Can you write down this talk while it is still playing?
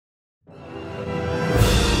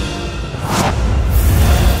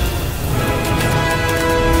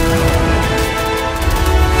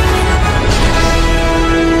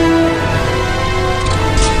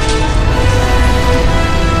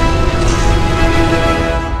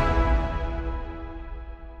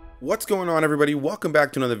What's going on, everybody? Welcome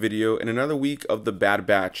back to another video and another week of The Bad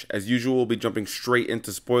Batch. As usual, we'll be jumping straight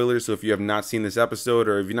into spoilers, so if you have not seen this episode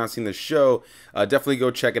or if you've not seen the show, definitely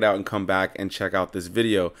go check it out and come back and check out this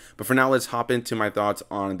video. But for now, let's hop into my thoughts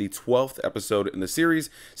on the 12th episode in the series,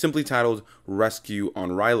 simply titled Rescue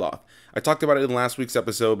on Ryloth. I talked about it in last week's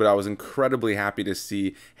episode, but I was incredibly happy to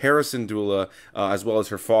see Hera Syndulla, as well as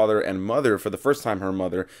her father and mother, for the first time her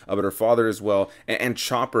mother, but her father as well, and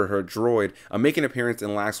Chopper, her droid, make an appearance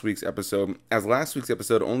in last week's episode, as last week's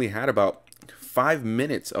episode only had about 5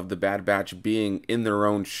 minutes of the Bad Batch being in their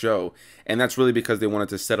own show, and that's really because they wanted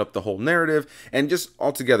to set up the whole narrative. And just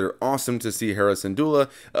altogether awesome to see Hera Syndulla,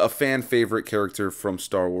 a fan favorite character from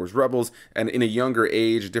Star Wars Rebels, and in a younger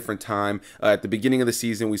age, different time. At the beginning of the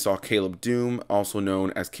season, we saw Caleb Doom, also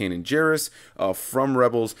known as Kanan Jarrus, from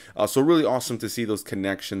Rebels, so really awesome to see those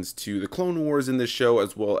connections to the Clone Wars in this show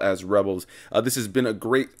as well as Rebels. This has been a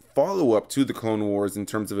great follow-up to the Clone Wars in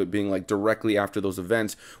terms of it being like directly after those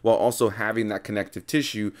events, while also having that connective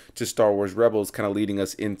tissue to Star Wars Rebels, kind of leading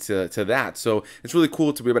us into that. So it's really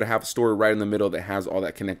cool to be able to have a story right in the middle that has all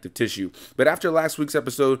that connective tissue. But after last week's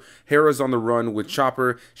episode, Hera's on the run with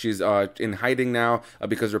Chopper. She's in hiding now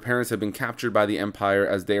because her parents have been captured by the Empire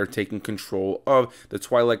as they are taking control of the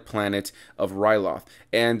Twi'lek planet of Ryloth.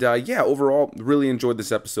 And yeah, overall, really enjoyed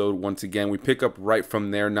this episode. Once again, we pick up right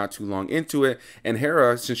from there, not too long into it, and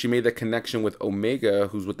Hera, since she made that connection with Omega,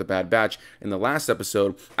 who's with the Bad Batch in the last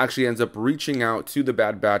episode, actually ends up reaching out to the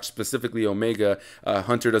Bad Batch, specifically Omega.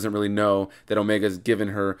 Hunter doesn't really know that Omega's given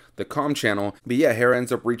her the comm channel, but yeah, Hera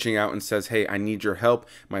ends up reaching out and says, hey, I need your help.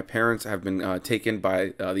 My parents have been taken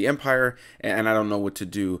by the Empire, and I don't know what to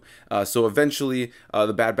do. So eventually,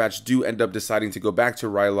 the Bad Batch do end up deciding to go back to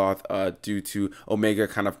Ryloth due to Omega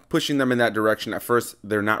kind of pushing them in that direction. At first,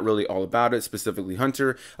 they're not really all about it, specifically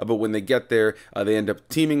Hunter, but when they get there, they end up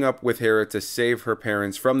teaming up with Hera to save her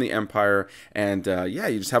parents from the Empire. And yeah,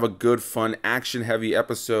 you just have a good, fun, action-heavy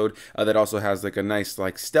episode that also has like a nice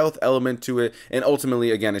like stealth element to it. And ultimately,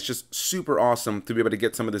 again, it's just super awesome to be able to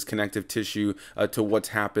get some of this connective tissue to what's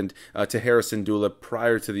happened to Hera Syndulla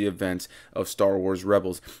prior to the events of Star Wars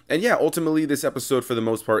Rebels. And yeah, ultimately, this episode for the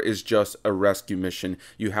most part is just a rescue mission.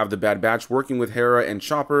 You have the Bad Batch working with Hera and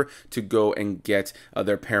Chopper to go and get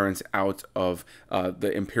their parents out of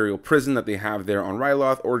the Imperial prison that they have there on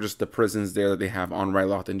Ryloth, or just the prisons there that they have on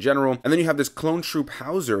Ryloth in general. And then you have this clone troop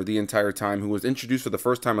Hauser the entire time, who was introduced for the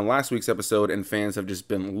first time in last week's episode, and fans have just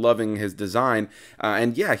been loving his design.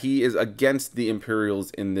 And yeah, he is against the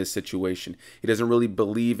Imperials in this situation. He doesn't really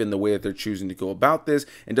believe in the way that they're choosing to go about this,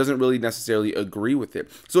 and doesn't really necessarily agree with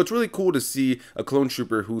it. So it's really cool to see a clone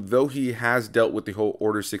trooper who, though he has dealt with the whole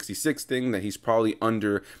Order 66 thing, that he's probably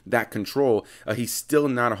under that control, he's still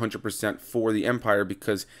not 100% for the Empire,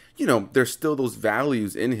 because, you know, there's still those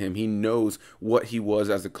values in him. He knows what he was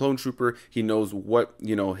as a clone trooper. He knows what,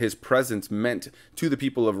 you know, his presence meant to the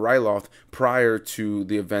people of Ryloth prior to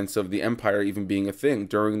the events of the Empire even being a thing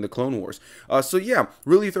during the Clone Wars. So yeah,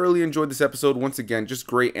 really thoroughly enjoyed this episode. Once again, just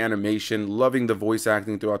great animation, loving the voice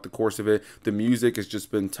acting throughout the course of it. The music has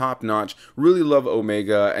just been top notch. Really love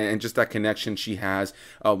Omega and just that connection she has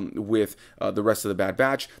with the rest of the Bad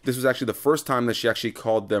Batch. This was actually the first time that she actually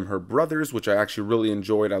called them her brothers, which I actually really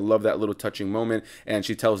enjoyed. I love that little touching moment, and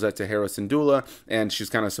she tells that to Hera Syndulla, and she's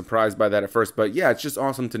kind of surprised by that at first. But yeah, it's just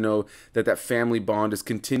awesome to know that that family bond is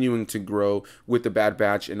continuing to grow with the Bad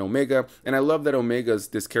Batch and Omega. And I love that Omega's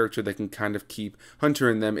this character that can kind of keep Hunter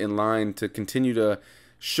and them in line to continue to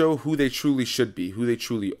show who they truly should be, who they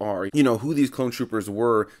truly are, you know, who these clone troopers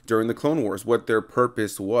were during the Clone Wars, what their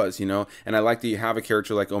purpose was, you know. And I like that you have a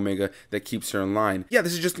character like Omega that keeps her in line. Yeah,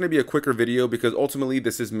 this is just going to be a quicker video because ultimately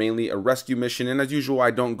this is mainly a rescue mission, and as usual,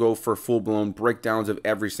 I don't go for full-blown breakdowns of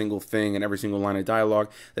every single thing and every single line of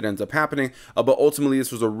dialogue that ends up happening, but ultimately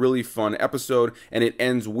this was a really fun episode, and it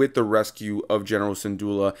ends with the rescue of General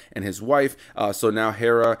Syndulla and his wife. So now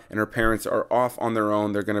Hera and her parents are off on their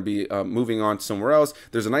own. They're going to be moving on somewhere else.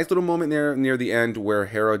 There's a nice little moment there near the end where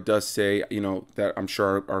Hera does say, you know, that I'm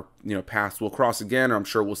sure our you know, paths will cross again, or I'm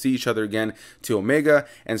sure we'll see each other again, to Omega.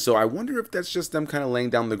 And so I wonder if that's just them kind of laying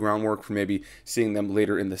down the groundwork for maybe seeing them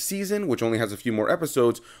later in the season, which only has a few more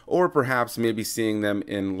episodes, or perhaps maybe seeing them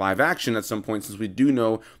in live action at some point, since we do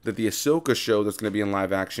know that the Ahsoka show that's going to be in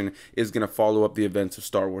live action is going to follow up the events of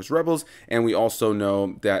Star Wars Rebels. And we also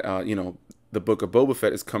know that, you know, the book of Boba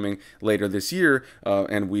Fett is coming later this year,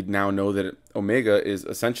 and we now know that Omega is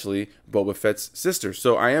essentially Boba Fett's sister.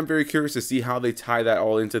 So I am very curious to see how they tie that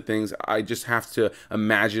all into things. I just have to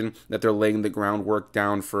imagine that they're laying the groundwork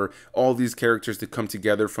down for all these characters to come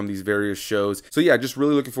together from these various shows. So yeah, just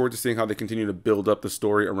really looking forward to seeing how they continue to build up the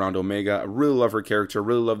story around Omega. I really love her character,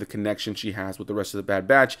 really love the connection she has with the rest of the Bad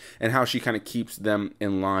Batch, and how she kind of keeps them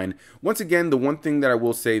in line. Once again, the one thing that I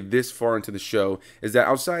will say this far into the show is that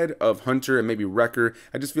outside of Hunter and maybe Wrecker,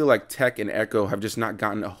 I just feel like Tech and Echo have just not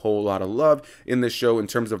gotten a whole lot of love in this show in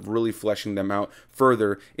terms of really fleshing them out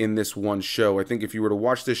further in this one show. I think if you were to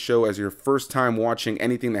watch this show as your first time watching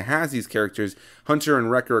anything that has these characters, Hunter and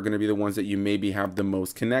Wrecker are going to be the ones that you maybe have the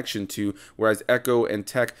most connection to, whereas Echo and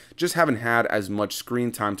Tech just haven't had as much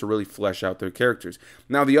screen time to really flesh out their characters.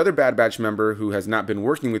 Now, the other Bad Batch member who has not been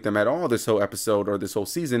working with them at all this whole episode or this whole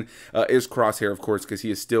season is Crosshair, of course, because he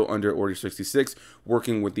is still under Order 66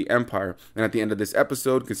 working with the Empire. And at the end of this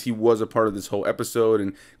episode, because he was a part of this whole episode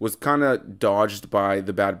and was kind of dodged by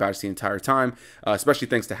the Bad Batch the entire time, especially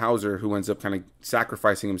thanks to Hauser, who ends up kind of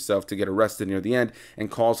sacrificing himself to get arrested near the end and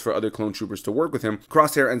calls for other clone troopers to work with him.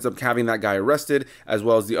 Crosshair ends up having that guy arrested, as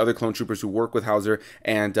well as the other clone troopers who work with Hauser,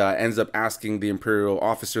 and ends up asking the Imperial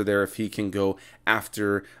officer there if he can go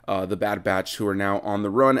after the Bad Batch, who are now on the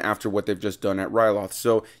run after what they've just done at Ryloth.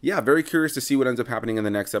 So yeah, very curious to see what ends up happening in the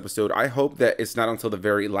next episode. I hope that it's not until the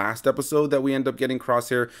very last episode that we end up getting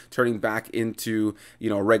Crosshair turning back into, you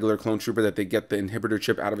know, a regular clone trooper, that they get the inhibitor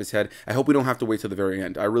chip out of his head. I hope we don't have to wait till the very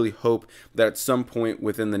end. I really hope that at some point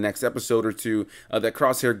within the next episode or two that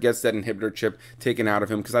Crosshair gets that inhibitor chip taken out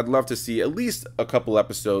of him, because I'd love to see at least a couple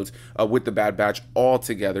episodes with the Bad Batch all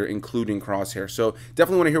together, including Crosshair. So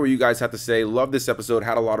definitely want to hear what you guys have to say. Love this episode,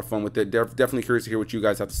 had a lot of fun with it. Definitely curious to hear what you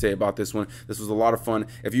guys have to say about this one. This was a lot of fun.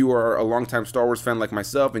 If you are a longtime Star Wars fan like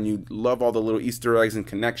myself and you love all the little Easter eggs and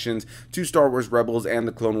connections to Star Wars Rebels and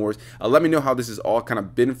the Clone Wars, let me know how this has all kind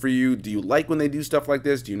of been for you. Do you like when they do stuff like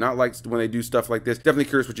this? Do you not like when they do stuff like this? Definitely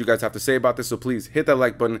curious what you guys have to say about this, so please hit that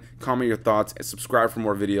like button, comment your thoughts, and subscribe for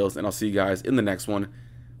more videos, and I'll see you guys in the next one.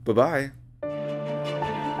 Bye-bye.